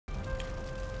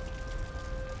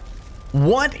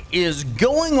What is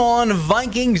going on,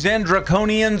 Vikings and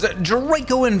Draconians?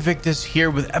 Draco Invictus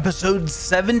here with episode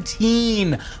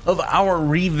 17 of our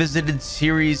revisited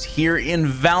series here in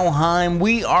Valheim.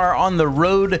 We are on the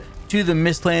road to the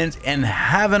Mistlands and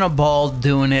having a ball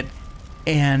doing it.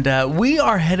 And we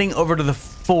are heading over to the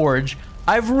Forge.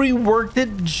 I've reworked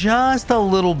it just a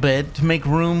little bit to make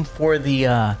room for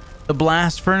the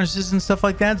blast furnaces and stuff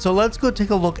like that. So let's go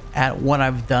take a look at what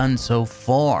I've done so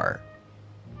far.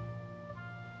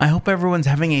 I hope everyone's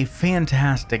having a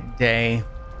fantastic day.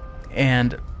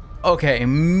 And okay,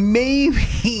 maybe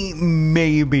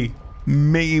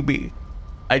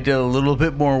I did a little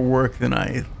bit more work than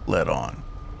I let on.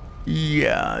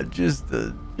 Yeah, just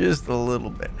a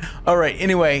little bit. All right,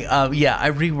 anyway, yeah,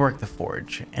 I reworked the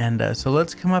forge. And so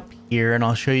let's come up here and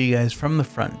I'll show you guys from the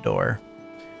front door.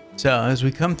 So as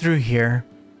we come through here,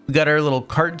 we got our little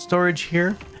cart storage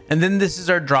here. And then this is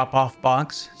our drop-off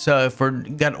box. So if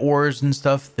we've got ores and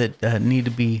stuff that need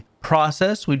to be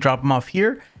processed, we drop them off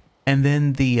here. And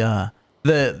then the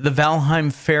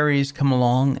Valheim ferries come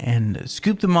along and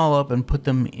scoop them all up and put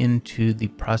them into the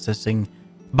processing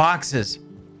boxes.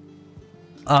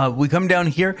 We come down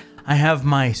here. I have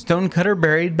my stone cutter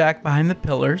buried back behind the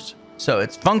pillars. So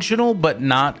it's functional, but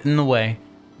not in the way.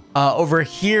 Over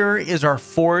here is our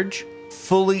forge,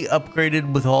 fully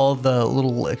upgraded with all the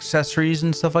little accessories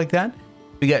and stuff like that.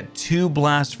 We got 2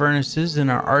 blast furnaces and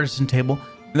our artisan table.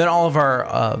 And then all of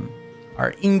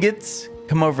our ingots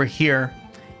come over here,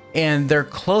 and they're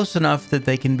close enough that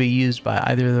they can be used by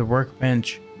either the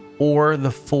workbench or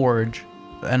the forge.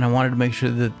 And I wanted to make sure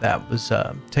that that was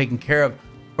taken care of.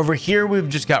 Over here, we've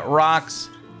just got rocks,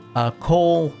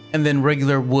 coal, and then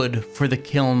regular wood for the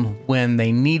kiln when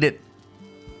they need it.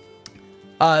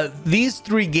 These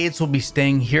 3 gates will be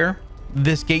staying here.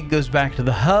 This gate goes back to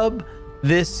the hub.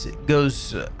 This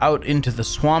goes out into the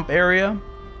swamp area.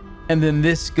 And then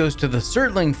this goes to the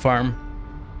Surtling farm.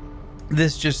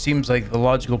 This just seems like the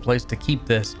logical place to keep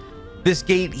this. This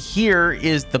gate here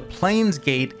is the plains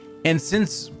gate. And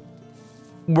since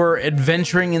we're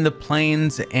adventuring in the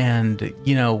plains and,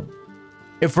 you know,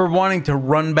 if we're wanting to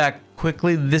run back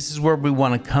quickly, this is where we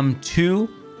want to come to.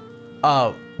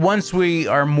 Once we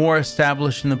are more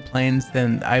established in the plains,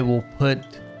 then I will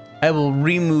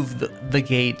remove the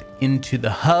gate into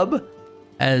the hub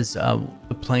as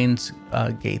the plains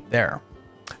gate there.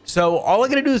 So all I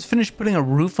gotta do is finish putting a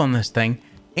roof on this thing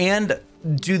and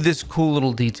do this cool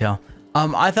little detail.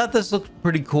 I thought this looked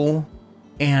pretty cool,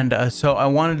 and so I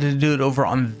wanted to do it over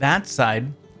on that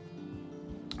side,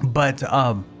 but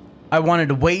I wanted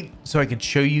to wait so I could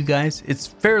show you guys. It's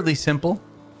fairly simple,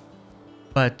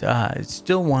 but I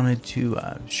still wanted to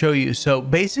show you. So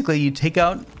basically you take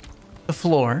out the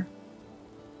floor,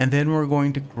 and then we're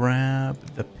going to grab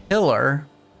the pillar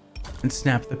and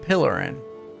snap the pillar in,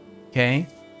 okay?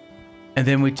 And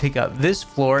then we take out this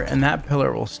floor and that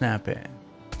pillar will snap in.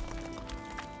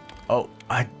 Oh,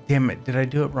 damn it, did I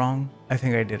do it wrong? I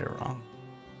think I did it wrong.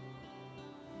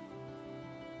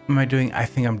 I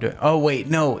think I'm doing, oh wait,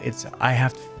 no, it's, I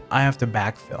have to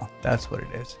backfill. That's what it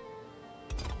is.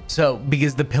 So,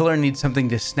 because the pillar needs something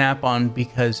to snap on,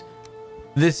 because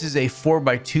this is a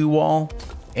 4x2 wall,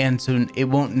 and so it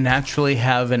won't naturally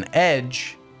have an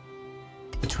edge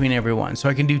between everyone. So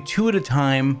I can do 2 at a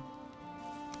time.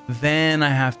 Then I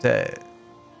have to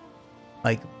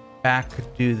like back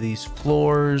do these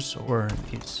floors, or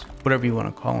these, whatever you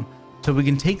want to call them. So we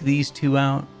can take these 2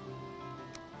 out.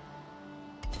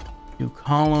 2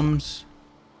 columns.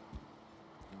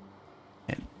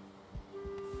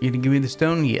 You gonna give me the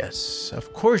stone? Yes,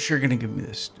 of course you're gonna give me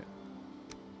the stone.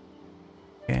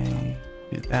 Okay,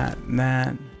 do that and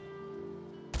that.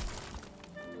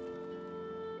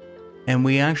 And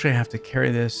we actually have to carry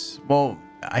this. Well,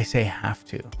 I say have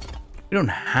to. We don't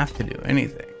have to do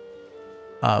anything.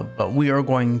 But we are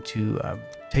going to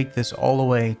take this all the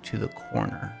way to the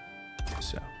corner.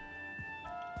 So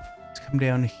let's come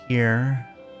down here.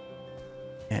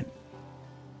 And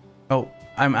oh,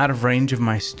 I'm out of range of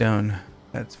my stone.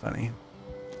 That's funny.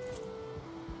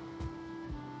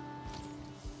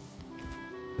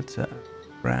 Let's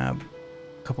grab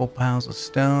a couple piles of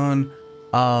stone.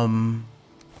 And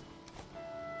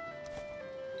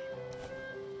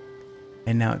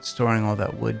now it's storing all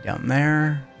that wood down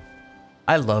there.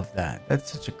 I love that.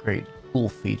 That's such a great, cool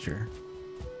feature.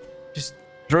 Just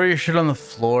throw your shit on the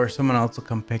floor. Someone else will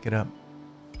come pick it up.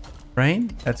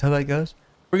 Right? That's how that goes.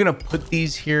 We're going to put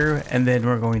these here, and then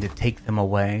we're going to take them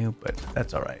away, but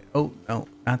that's all right. Oh, no,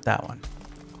 not that one.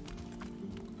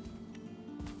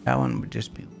 That one would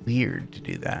just be weird to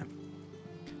do that.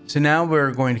 So now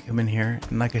we're going to come in here,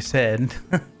 and like I said,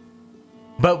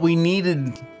 but we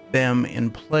needed them in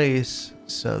place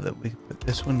so that we can put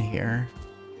this one here,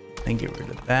 then get rid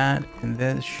of that, and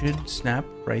that should snap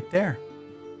right there.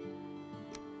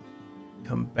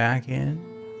 Come back in.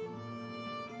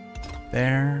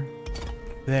 There,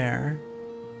 there,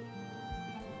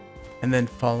 and then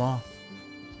fall off.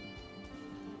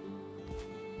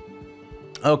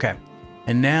 Okay,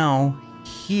 and now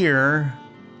here,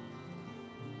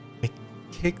 I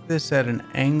kick this at an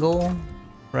angle,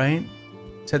 right?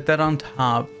 Set that on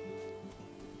top,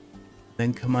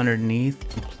 then come underneath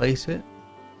and place it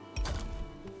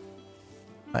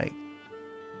like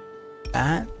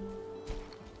that.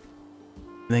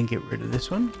 And then get rid of this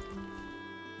one.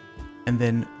 And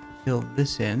then fill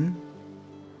this in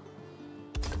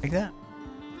like that.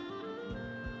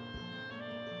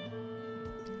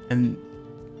 And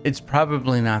it's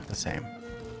probably not the same.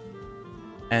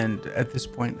 And at this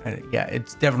point, yeah,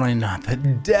 it's definitely not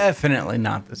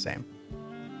the same.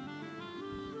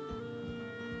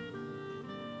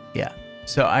 Yeah.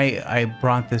 So I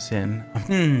brought this in.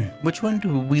 Which one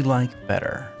do we like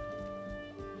better?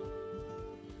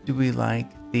 Do we like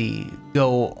the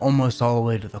go almost all the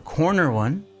way to the corner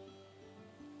one,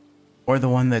 or the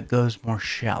one that goes more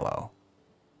shallow?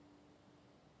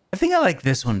 I think I like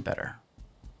this one better.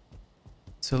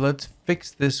 So let's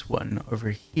fix this one over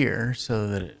here so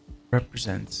that it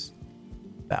represents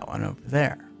that one over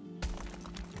there.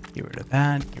 Get rid of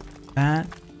that, get rid of that.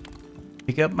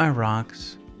 Pick up my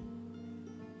rocks.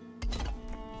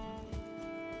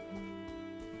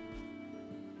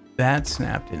 That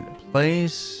snapped into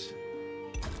place.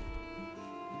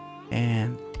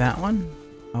 And that one.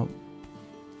 Oh.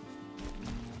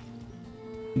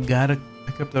 Gotta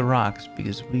pick up the rocks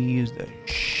because we use the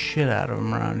shit out of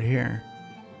them around here.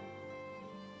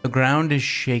 The ground is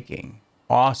shaking.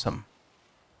 Awesome.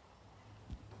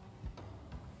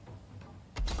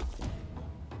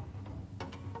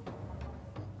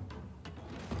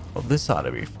 Well, this ought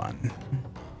to be fun.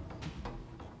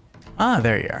 Ah,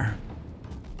 there you are.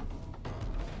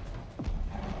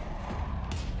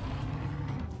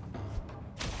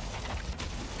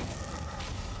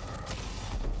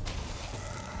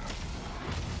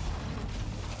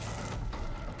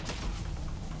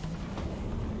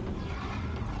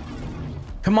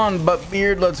 Come on,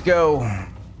 Buttbeard, let's go.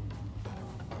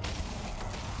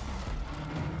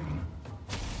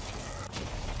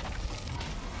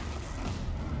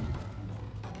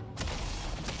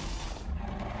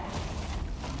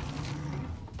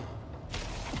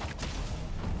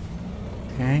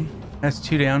 Okay, that's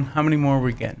 2 down. How many more are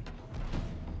we getting?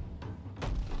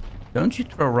 Don't you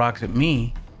throw rocks at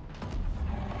me.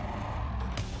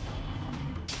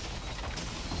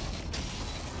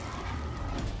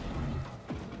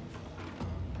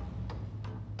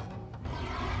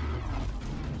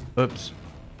 Oops.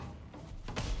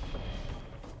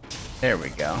 There we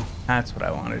go. That's what I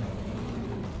wanted.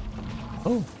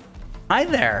 Oh, hi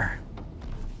there.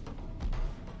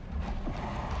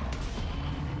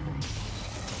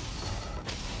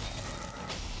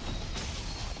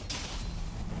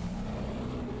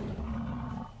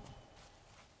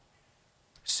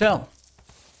 So,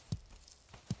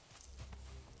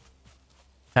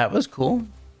 that was cool.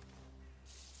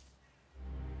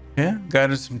 Yeah,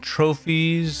 got us some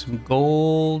trophies, some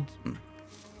gold.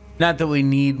 Not that we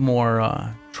need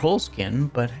more troll skin,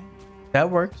 but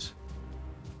that works.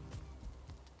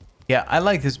 Yeah, I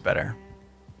like this better.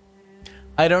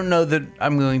 I don't know that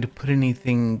I'm going to put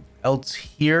anything else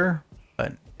here,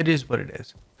 but it is what it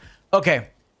is. Okay,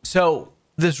 so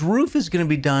this roof is going to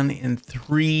be done in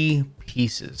 3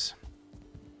 pieces.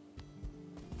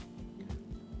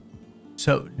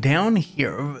 So down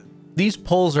here, these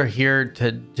poles are here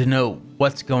to denote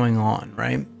what's going on,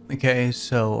 right? Okay,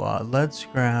 so let's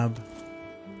grab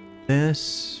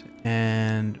this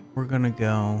and we're gonna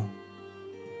go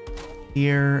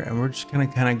here and we're just gonna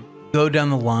kind of go down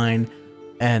the line,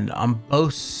 and on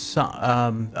both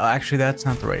sides, actually that's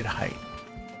not the right height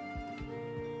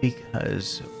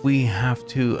because we have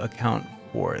to account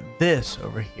for this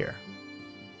over here.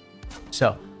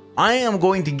 So I am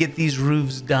going to get these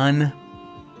roofs done,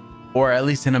 or at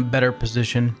least in a better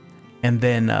position, and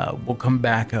then we'll come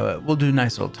back. We'll do a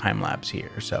nice little time lapse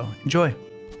here, so enjoy.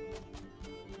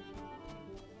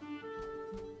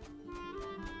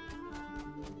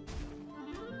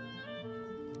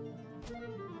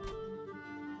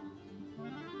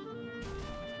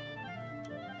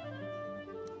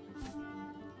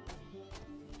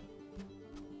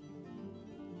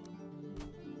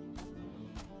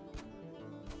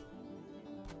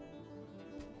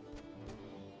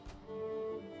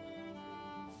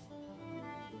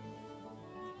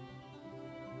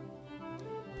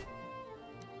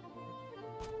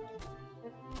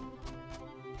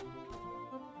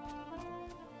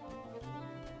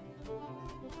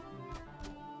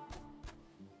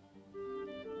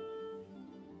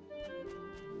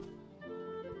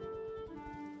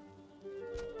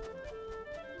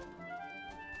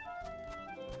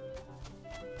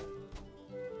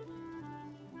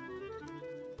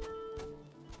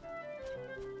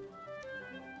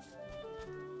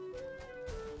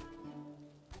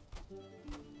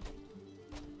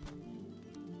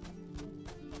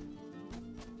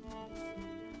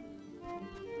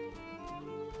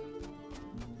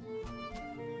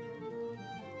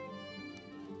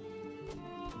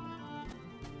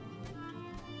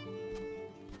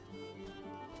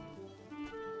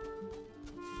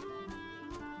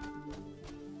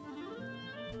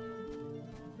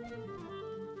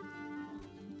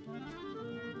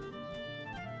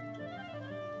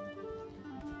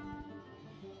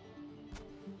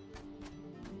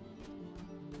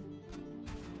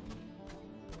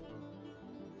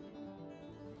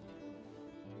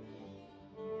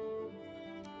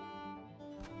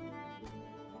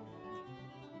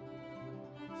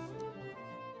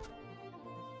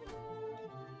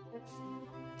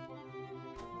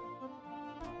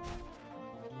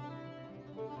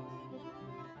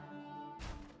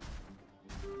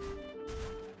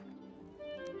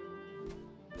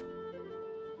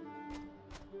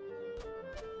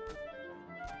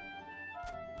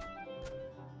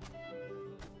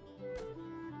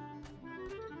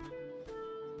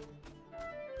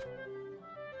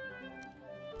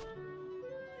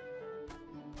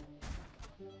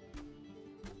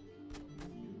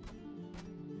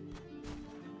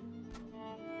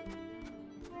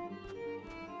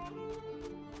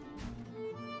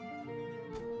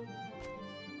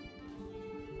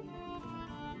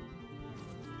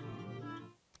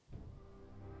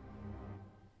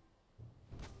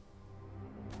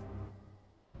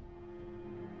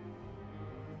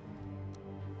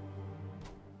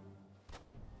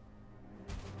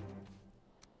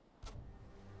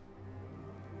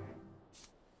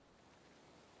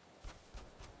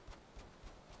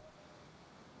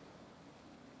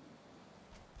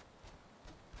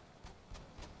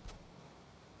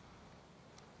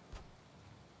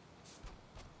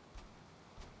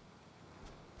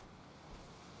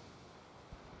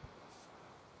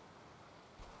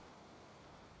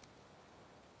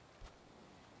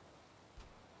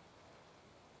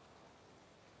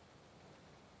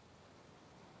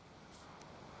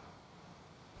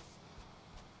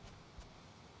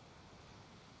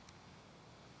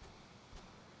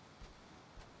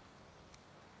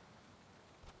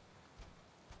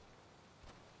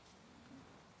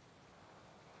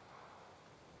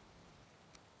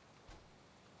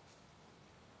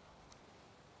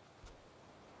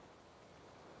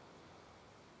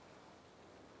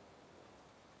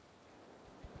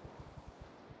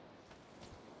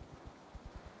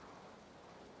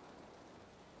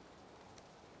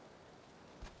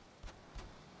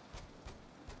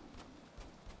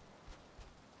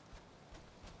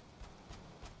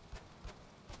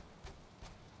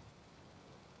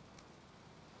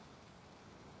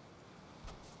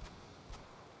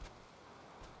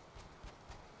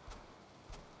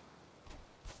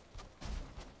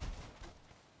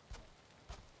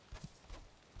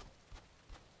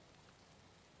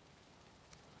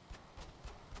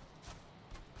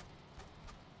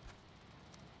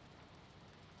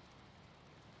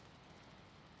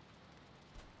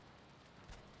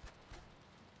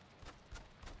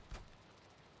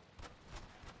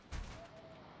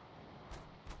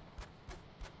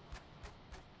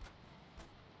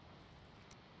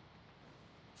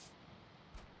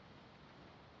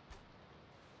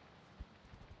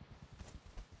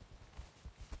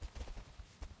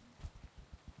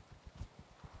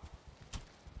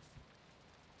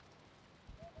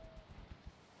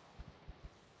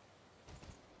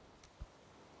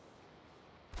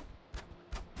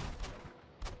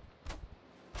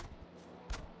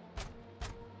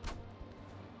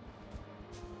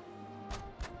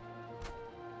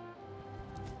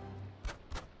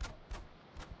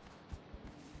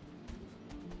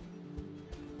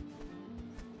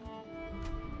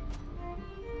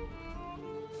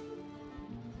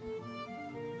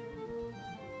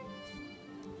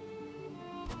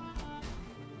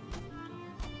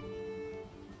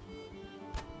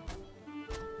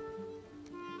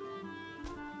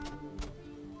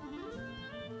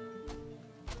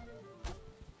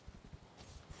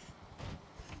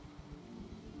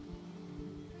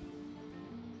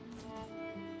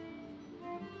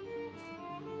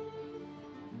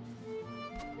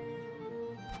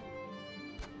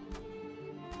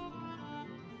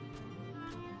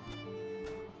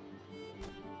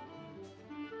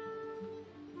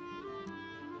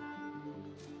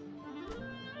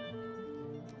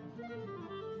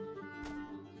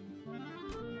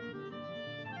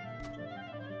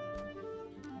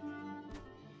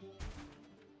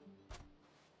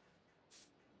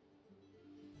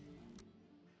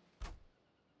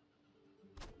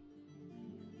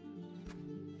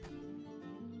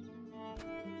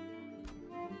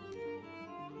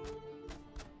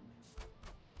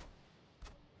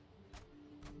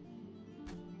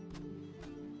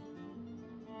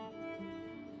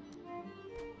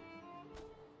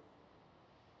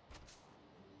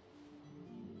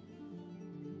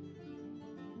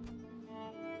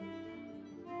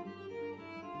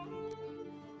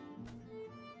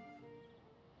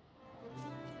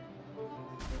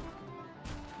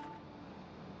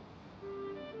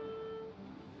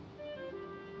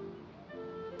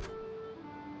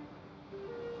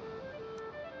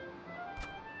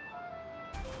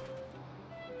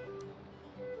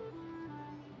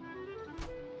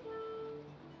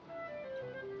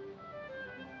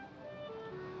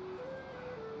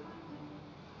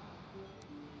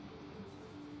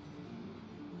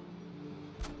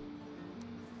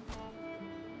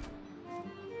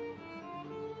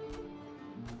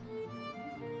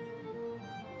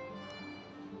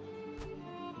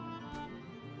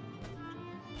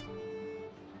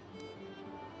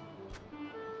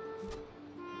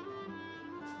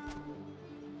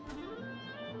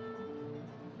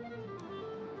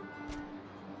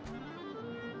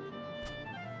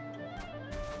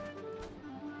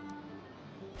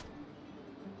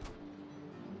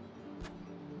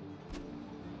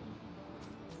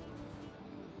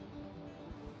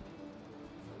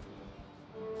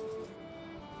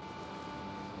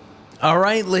 All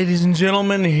right, ladies and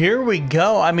gentlemen, here we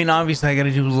go. I mean, obviously I got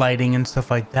to do lighting and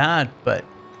stuff like that,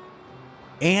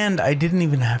 and I didn't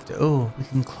even have to. Oh, we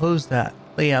can close that.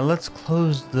 But yeah, let's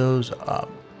close those up.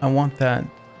 I want that.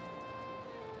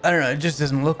 I don't know. It just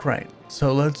doesn't look right.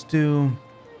 So let's do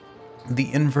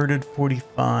the inverted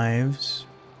 45s.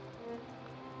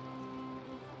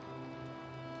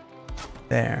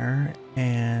 There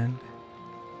and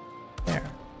there.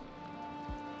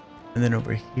 And then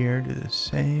over here, do the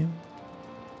same.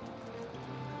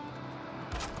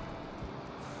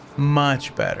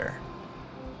 Much better.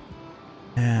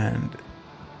 And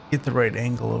get the right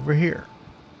angle over here.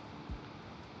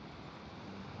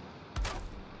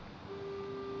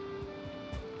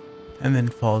 And then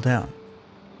fall down.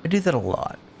 I do that a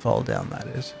lot. Fall down, that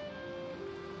is.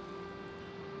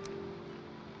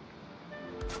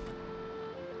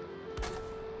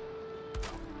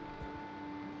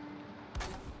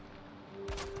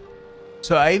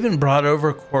 So I even brought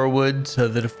over core wood so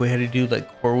that if we had to do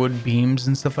like core wood beams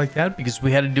and stuff like that, because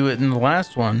we had to do it in the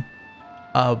last one.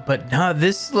 But no,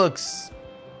 this looks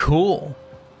cool.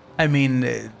 I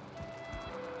mean,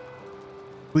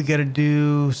 we got to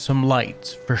do some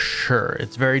lights for sure.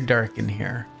 It's very dark in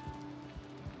here.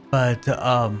 But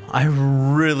I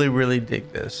really, really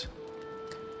dig this.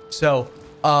 So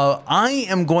I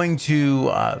am going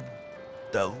to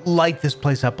light this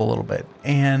place up a little bit.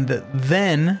 And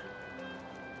then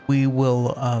we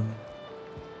will I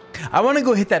want to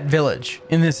go hit that village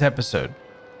in this episode.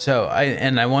 So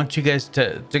I want you guys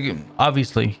to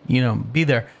obviously, you know, be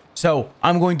there. So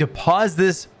I'm going to pause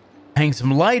this, hang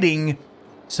some lighting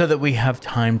so that we have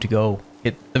time to go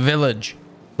hit the village.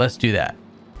 Let's do that.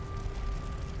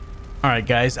 All right,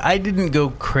 guys, I didn't go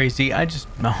crazy. I just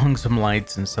hung some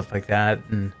lights and stuff like that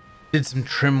and did some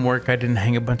trim work. I didn't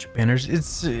hang a bunch of banners.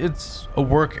 It's a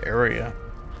work area.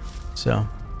 So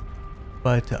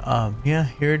but yeah,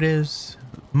 here it is,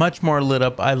 much more lit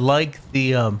up. I like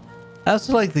the I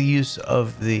also like the use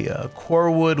of the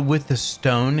core wood with the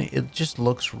stone. It just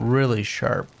looks really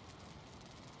sharp.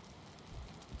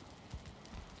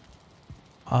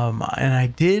 And I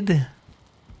did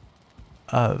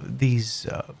these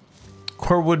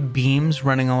core wood beams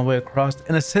running all the way across,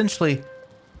 and essentially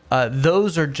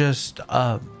those are just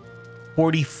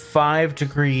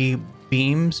 45-degree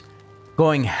beams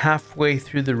going halfway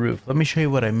through the roof. Let me show you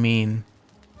what I mean.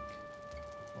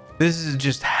 This is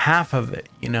just half of it,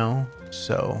 you know.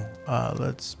 So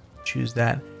let's choose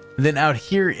that. And then out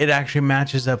here, it actually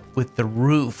matches up with the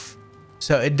roof.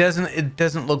 So it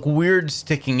doesn't look weird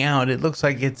sticking out. It looks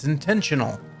like it's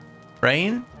intentional,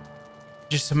 right?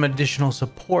 Just some additional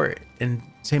support. And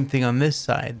same thing on this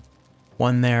side.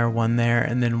 One there,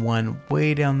 and then one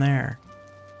way down there.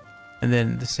 And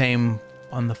then the same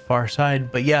on the far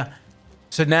side. But yeah,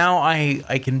 so now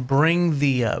I can bring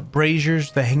the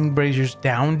braziers, the hanging braziers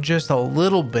down just a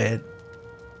little bit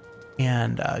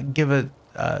and give it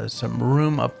some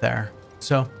room up there.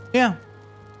 So yeah,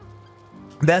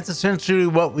 that's essentially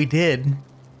what we did.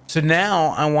 So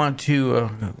now I want to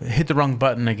hit the wrong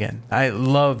button again. I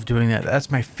love doing that. That's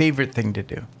my favorite thing to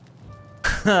do.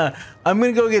 I'm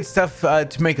going to go get stuff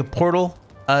to make a portal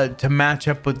to match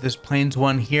up with this plains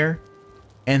one here.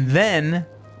 And then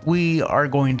we are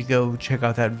going to go check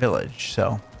out that village.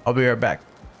 So I'll be right back.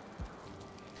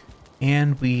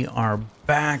 And we are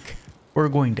back. We're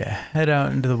going to head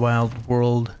out into the wild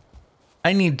world.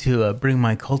 I need to bring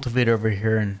my cultivator over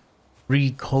here and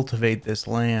recultivate this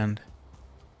land.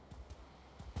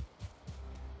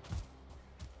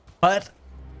 But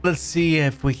let's see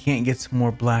if we can't get some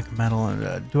more black metal.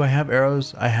 And do I have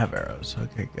arrows? I have arrows.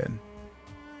 Okay, good.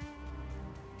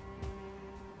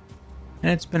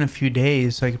 And it's been a few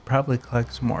days, so I could probably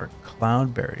collect some more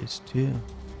cloudberries too.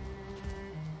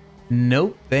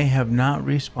 Nope, they have not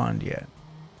respawned yet.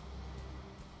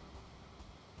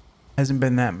 Hasn't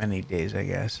been that many days, I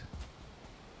guess.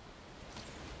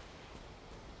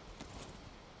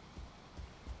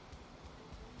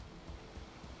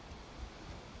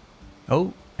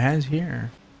 Oh, has here.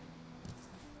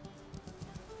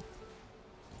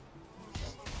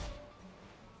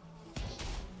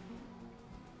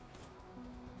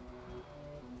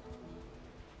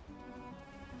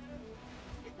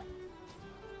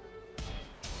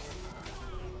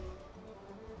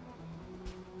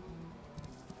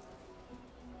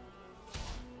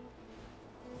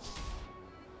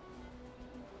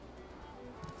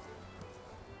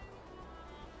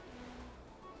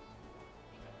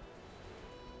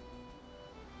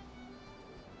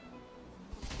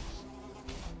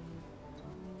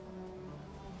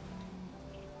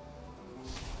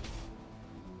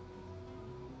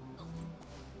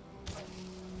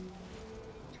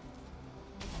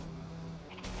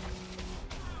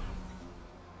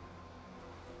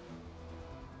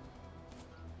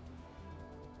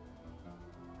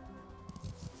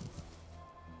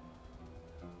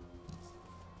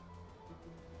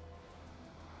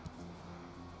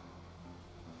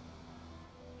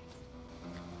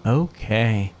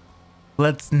 Okay.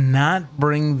 Let's not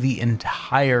bring the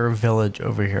entire village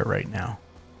over here right now.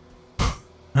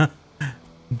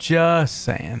 Just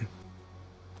saying.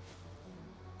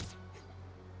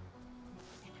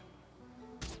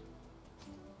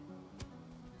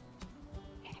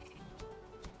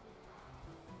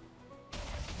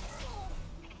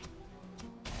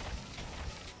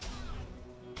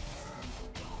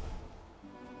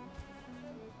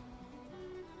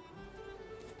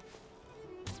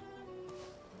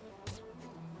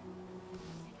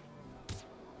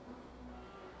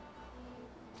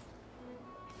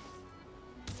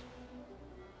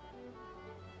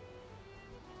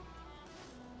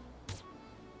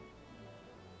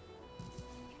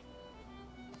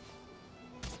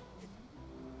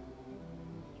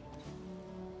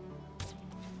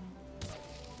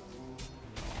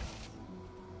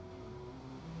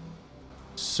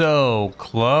 So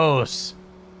close.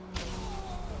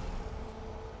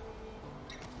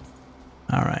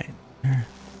 All right.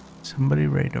 Somebody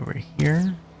right over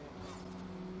here.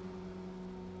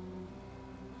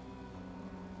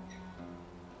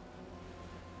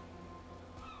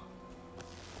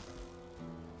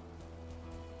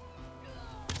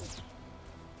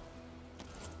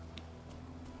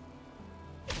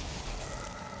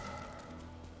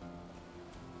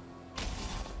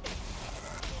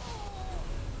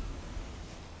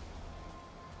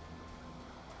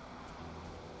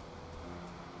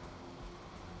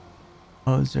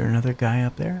 Oh, is there another guy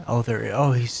up there? Oh,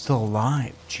 oh, he's still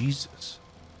alive. Jesus.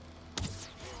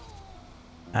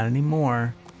 Not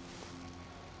anymore.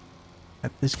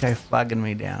 Got this guy flagging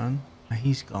me down.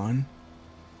 He's gone.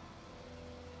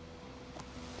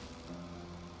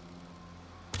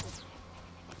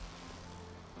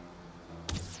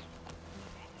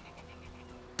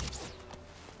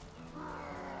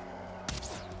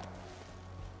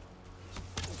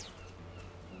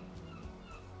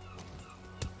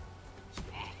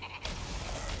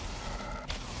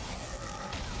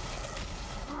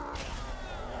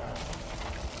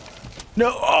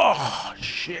 No, oh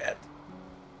shit.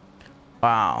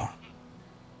 Wow.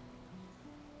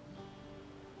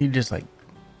 He just like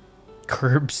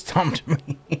curb stomped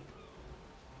me.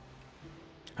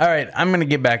 All right, I'm gonna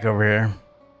get back over here.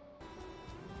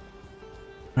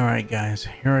 All right, guys,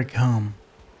 here I come.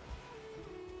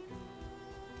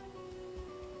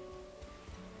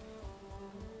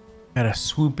 Gotta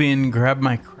swoop in, grab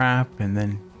my crap, and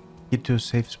then get to a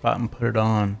safe spot and put it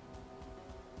on.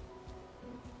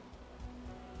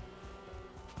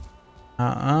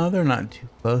 They're not too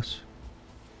close.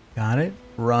 Got it.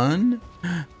 Run.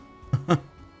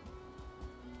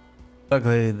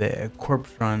 Luckily, the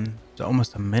corpse run is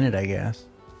almost a minute, I guess.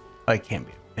 Oh, it can't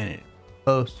be a minute.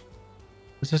 Close.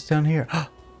 What's this down here?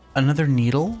 Another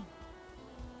needle?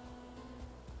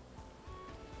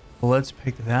 Well, let's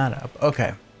pick that up.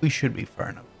 Okay, we should be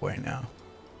far enough away now.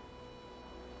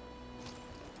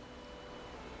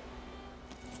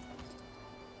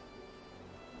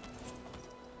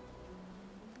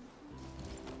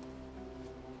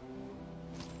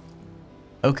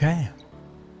 Okay.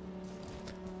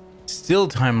 Still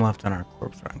time left on our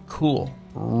corpse run. Cool.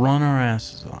 Run our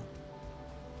asses off.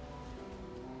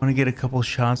 Want to get a couple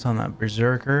shots on that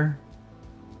berserker.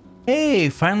 Hey,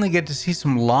 finally get to see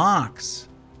some locks.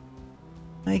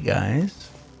 Hi, guys.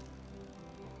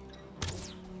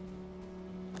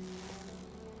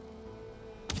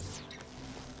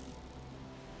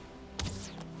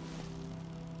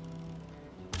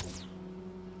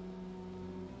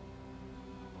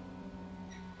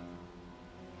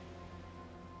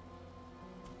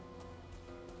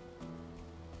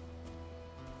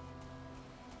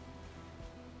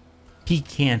 He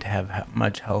can't have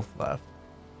much health left.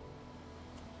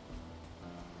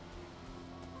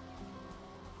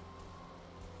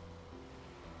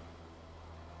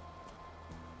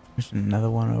 There's another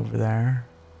one over there.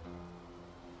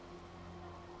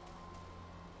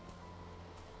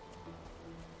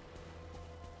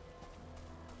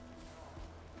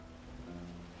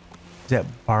 Is that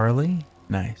barley?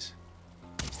 Nice.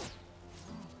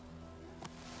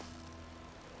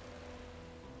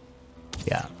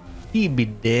 Yeah. He be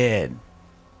dead.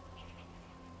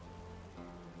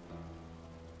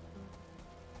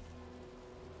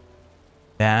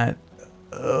 That,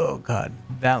 oh god,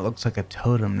 that looks like a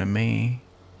totem to me.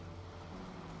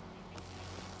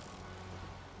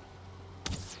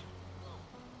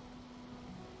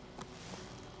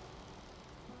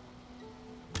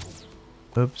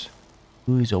 Oops.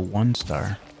 Ooh, he's a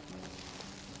 1-star.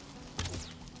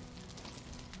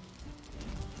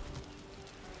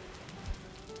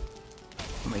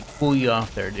 Let me pull you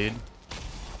off there, dude.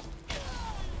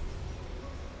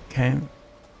 Okay.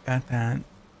 got that.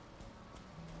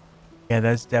 Yeah,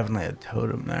 that's definitely a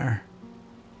totem there.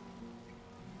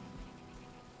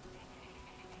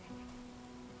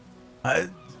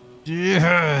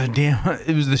 Damn,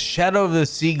 it was the shadow of the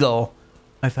seagull.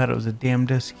 I thought it was a damn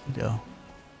mosquito.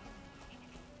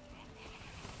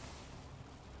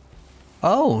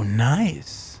 Oh,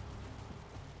 nice.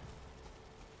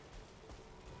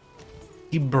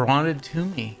 He brought it to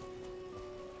me.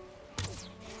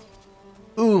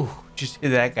 Ooh, just hit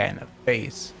that guy in the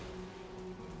face.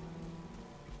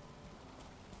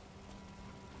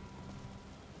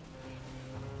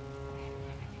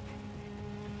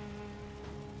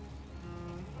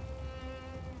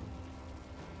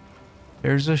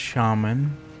 There's a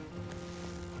shaman.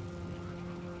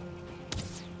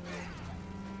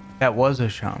 That was a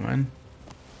shaman.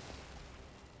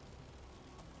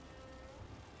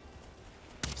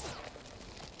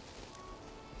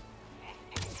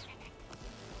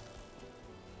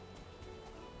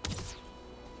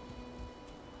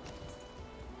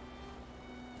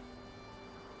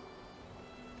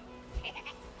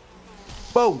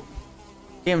 Whoa!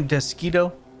 Damn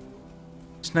mosquito.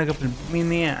 Snuck up and bit me in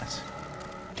the ass.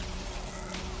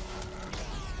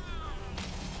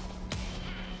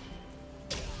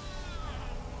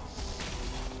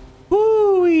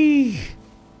 Woo-wee!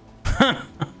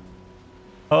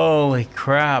 Holy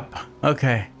crap.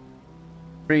 Okay.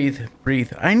 Breathe,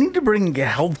 breathe. I need to bring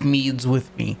health meads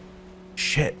with me.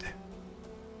 Shit.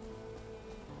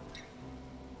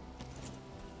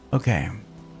 Okay.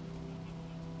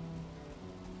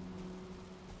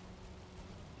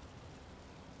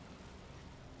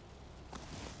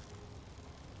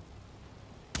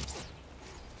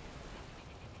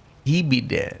 He be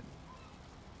dead.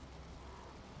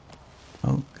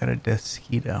 Oh, got a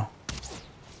mosquito.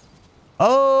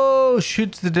 Oh,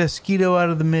 shoots the mosquito out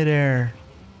of the midair.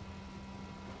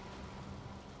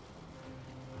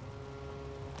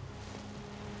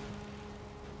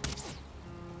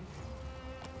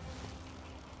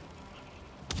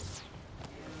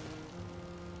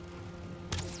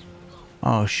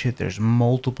 Oh shit, there's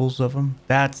multiples of them.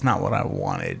 That's not what I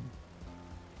wanted.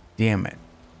 Damn it.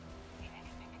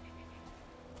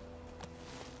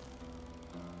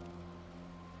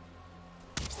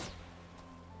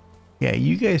 Yeah,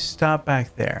 you guys stop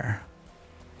back there.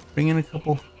 Bring in a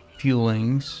couple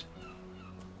fuelings.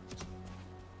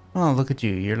 Oh, look at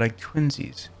you. You're like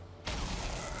twinsies.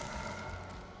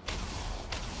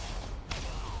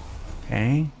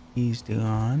 Okay, he's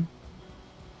gone.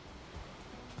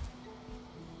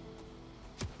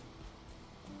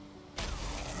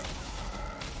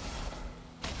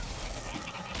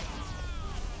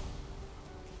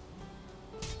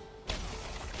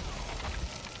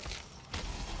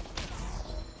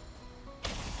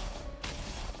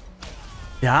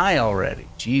 Die already,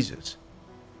 Jesus.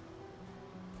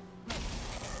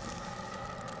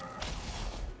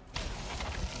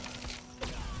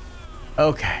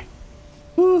 Okay.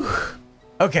 Whew.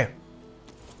 Okay.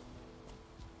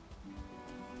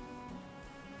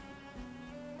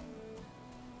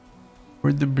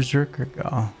 Where'd the berserker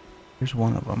go? Here's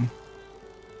one of them.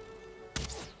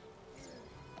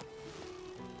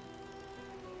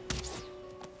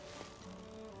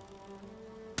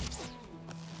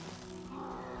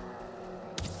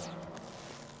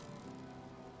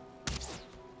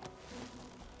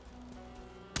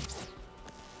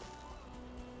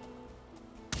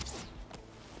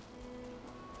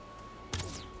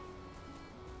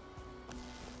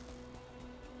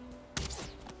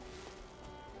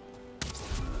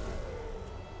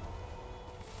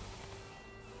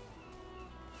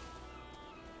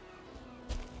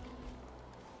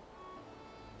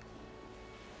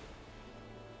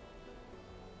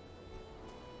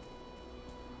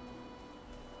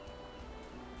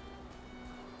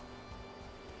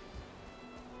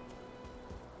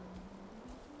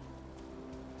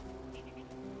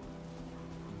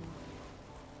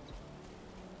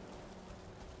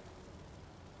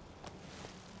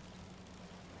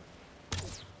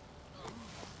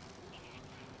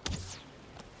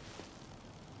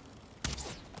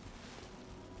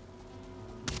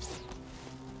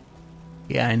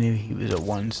 Yeah, I knew he was a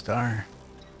 1-star.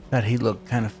 Thought he looked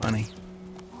kind of funny.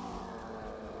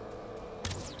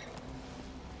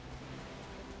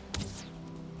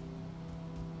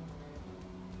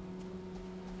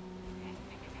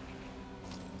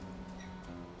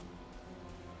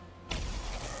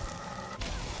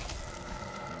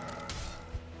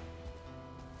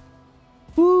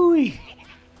 Woo-wee.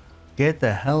 Get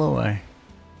the hell away.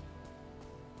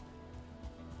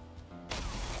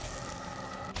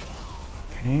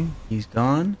 Okay, he's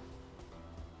gone.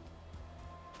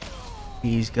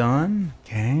 He's gone.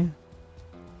 Okay.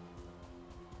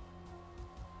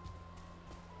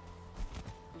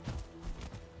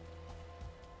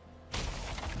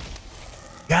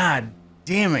 God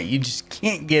damn it. You just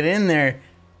can't get in there.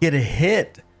 Get a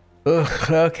hit.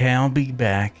 Ugh. Okay, I'll be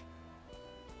back.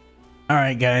 All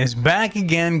right, guys. Back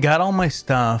again. Got all my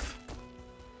stuff.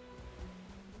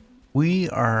 We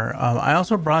are... I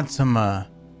also brought some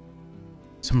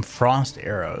frost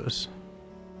arrows.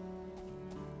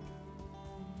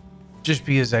 Just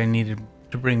because I needed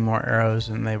to bring more arrows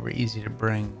and they were easy to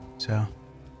bring. So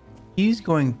he's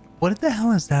going... What the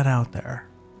hell is that out there?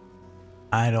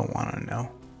 I don't want to know.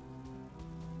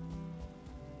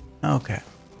 Okay.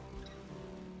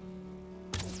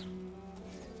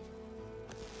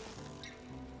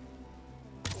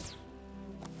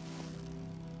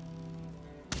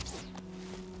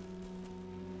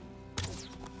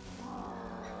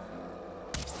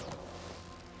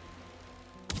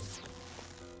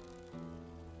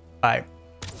 Bye.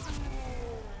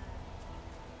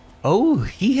 Oh,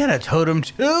 he had a totem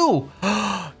too.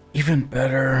 Even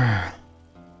better.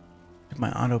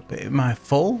 My auto pay. Am I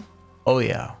full? Oh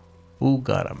yeah. Oh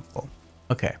god, I'm full.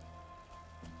 Okay.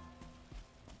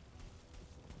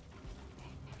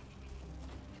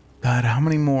 God, how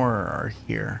many more are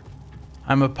here?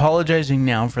 I'm apologizing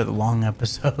now for the long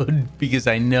episode because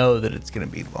I know that it's gonna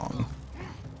be long.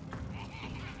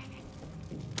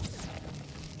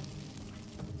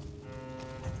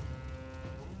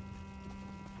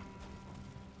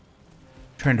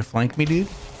 Trying to flank me, dude?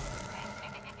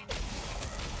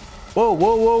 Whoa,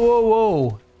 whoa, whoa, whoa,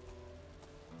 whoa.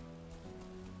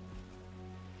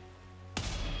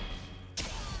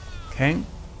 Okay.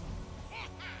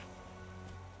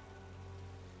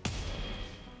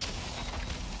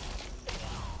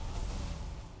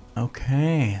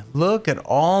 Okay. Look at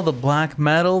all the black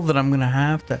metal that I'm going to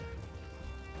have to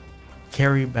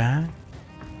carry back.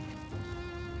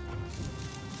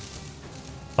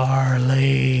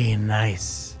 Barley.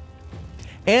 Nice.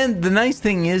 And the nice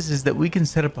thing is that we can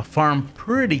set up a farm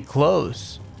pretty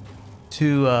close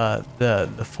to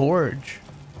the forge.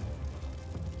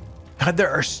 God, there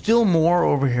are still more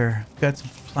over here. Got some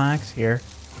flax here.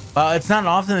 It's not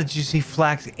often that you see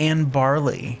flax and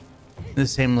barley in the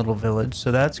same little village,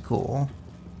 so that's cool.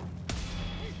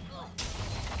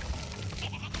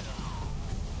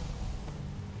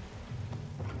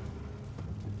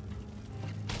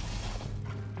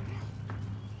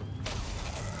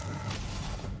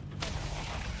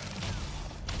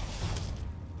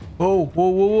 Whoa, whoa,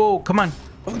 whoa, whoa, come on.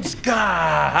 Oh,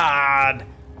 God.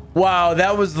 Wow,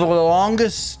 that was the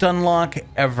longest stun lock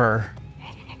ever.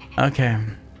 Okay.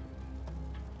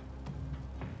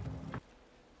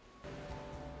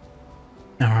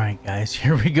 All right, guys,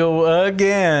 here we go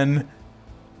again.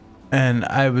 And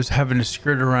I was having to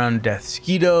skirt around death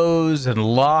skeetos and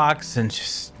locks and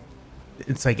just,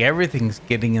 it's like everything's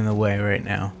getting in the way right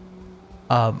now.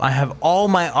 I have all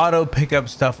my auto pickup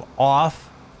stuff off,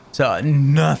 so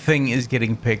nothing is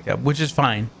getting picked up, which is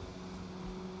fine.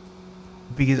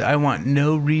 Because I want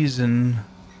no reason.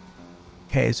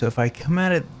 Okay, so if I come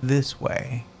at it this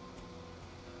way,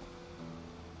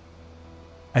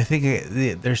 I think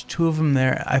there's two of them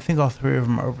there. I think all three of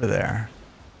them are over there.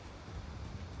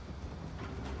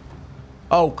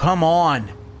 Oh, come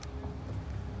on.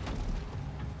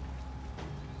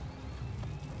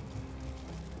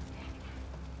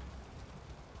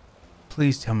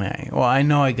 Please tell me. Well, I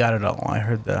know I got it all. I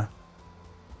heard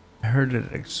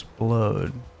it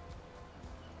explode.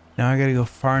 Now I gotta go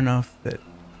far enough that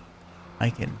I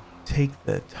can take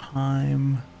the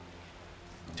time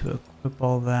to equip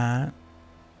all that.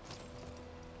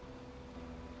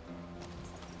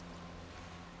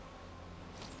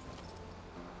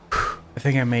 I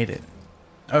think I made it.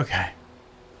 Okay.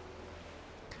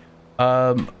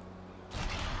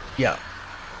 Yeah.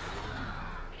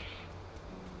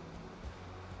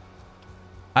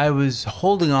 I was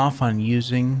holding off on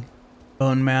using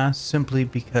bone mass simply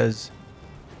because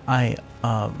I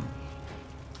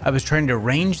was trying to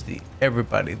range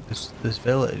everybody this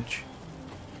village.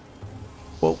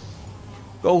 Whoa.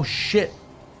 Oh shit.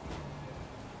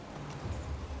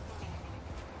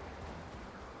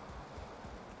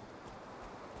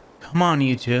 Come on,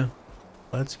 you two.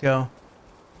 Let's go.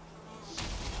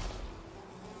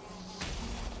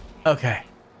 Okay.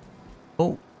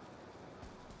 Oh.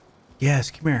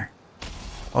 Yes, come here.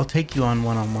 I'll take you on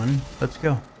one-on-one. Let's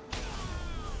go.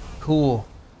 Cool.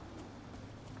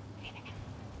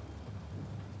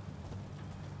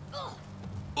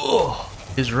 Oh,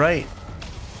 is right.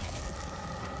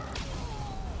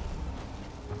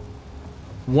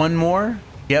 One more?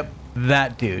 Yep,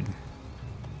 that dude.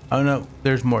 Oh no,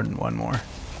 there's more than one more.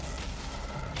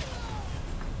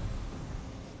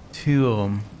 Two of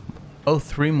them. Oh,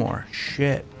 three more.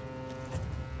 Shit.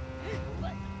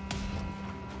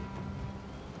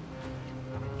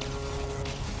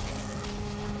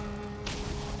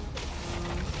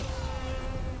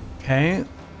 Okay.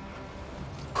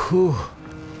 Whew.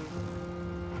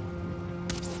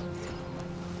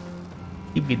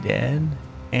 He'd be dead.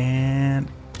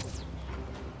 And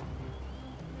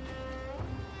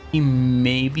he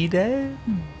may be dead.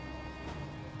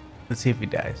 Let's see if he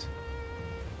dies.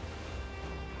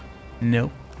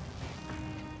 Nope.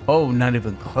 Oh, not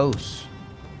even close.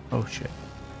 Oh shit.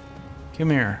 Come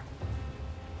here.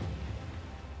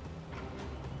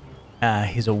 Ah,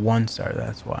 he's a 1-star,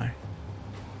 that's why.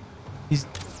 He's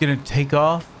gonna take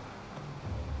off?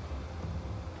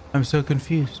 I'm so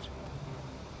confused.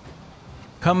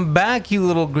 Come back, you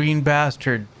little green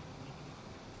bastard.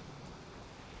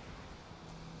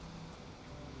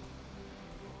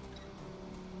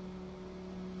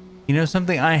 You know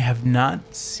something I have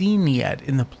not seen yet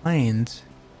in the plains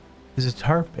is a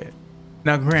tar pit.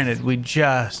 Now granted, we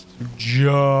just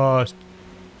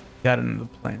got into the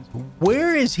plains.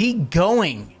 Where is he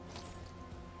going?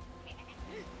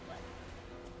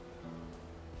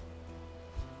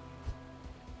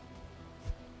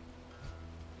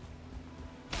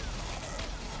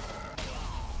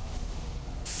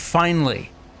 Finally.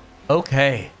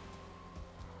 Okay.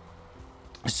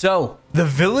 So the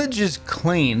village is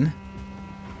clean.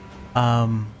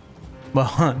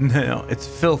 Well, no, it's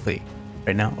filthy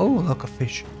right now. Oh, look, a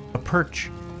fish, a perch.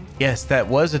 Yes, that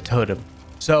was a totem.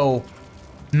 So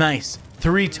nice.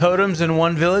 3 totems in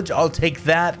one village. I'll take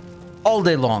that all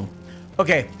day long.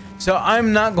 Okay, so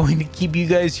I'm not going to keep you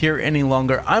guys here any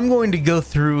longer. I'm going to go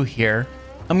through here.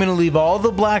 I'm going to leave all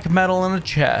the black metal in a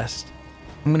chest.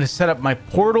 I'm going to set up my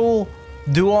portal,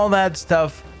 do all that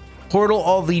stuff, portal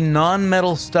all the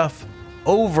non-metal stuff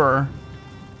over,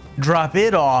 drop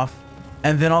it off,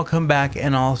 and then I'll come back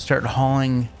and I'll start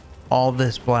hauling all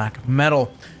this black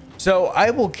metal. So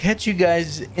I will catch you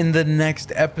guys in the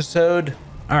next episode.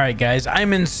 All right, guys,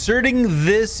 I'm inserting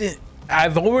this in.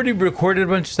 I've already recorded a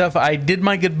bunch of stuff. I did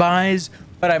my goodbyes,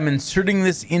 but I'm inserting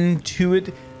this into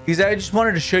it because I just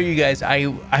wanted to show you guys. I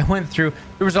went through,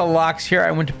 there was a locks here. I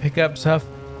went to pick up stuff.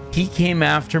 He came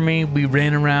after me. We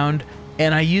ran around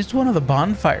and I used one of the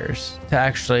bonfires to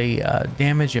actually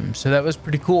damage him. So that was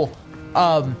pretty cool.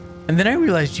 And then I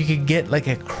realized you could get like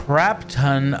a crap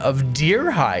ton of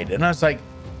deer hide. And I was like,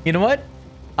 you know what?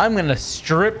 I'm going to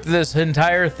strip this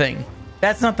entire thing.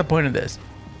 That's not the point of this.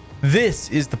 This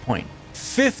is the point.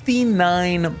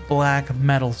 59 black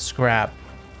metal scrap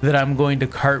that I'm going to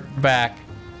cart back.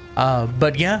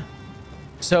 But yeah,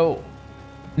 so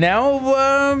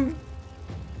now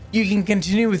you can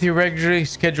continue with your regularly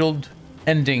scheduled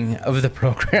ending of the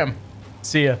program.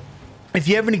 See ya. If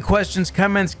you have any questions,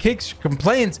 comments, kicks, or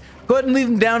complaints, go ahead and leave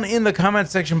them down in the comment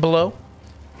section below.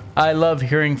 I love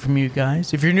hearing from you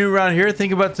guys. If you're new around here,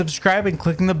 think about subscribing,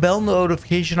 clicking the bell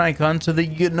notification icon so that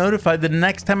you get notified the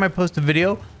next time I post a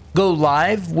video. Go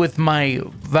live with my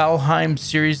Valheim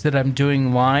series that I'm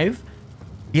doing live.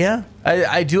 Yeah,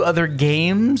 I do other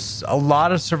games, a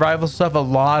lot of survival stuff, a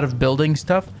lot of building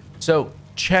stuff. So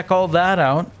check all that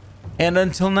out. And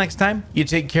until next time, you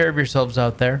take care of yourselves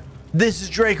out there. This is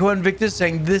Draco Invictus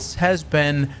saying this has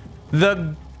been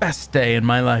the best day in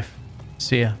my life.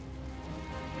 See ya.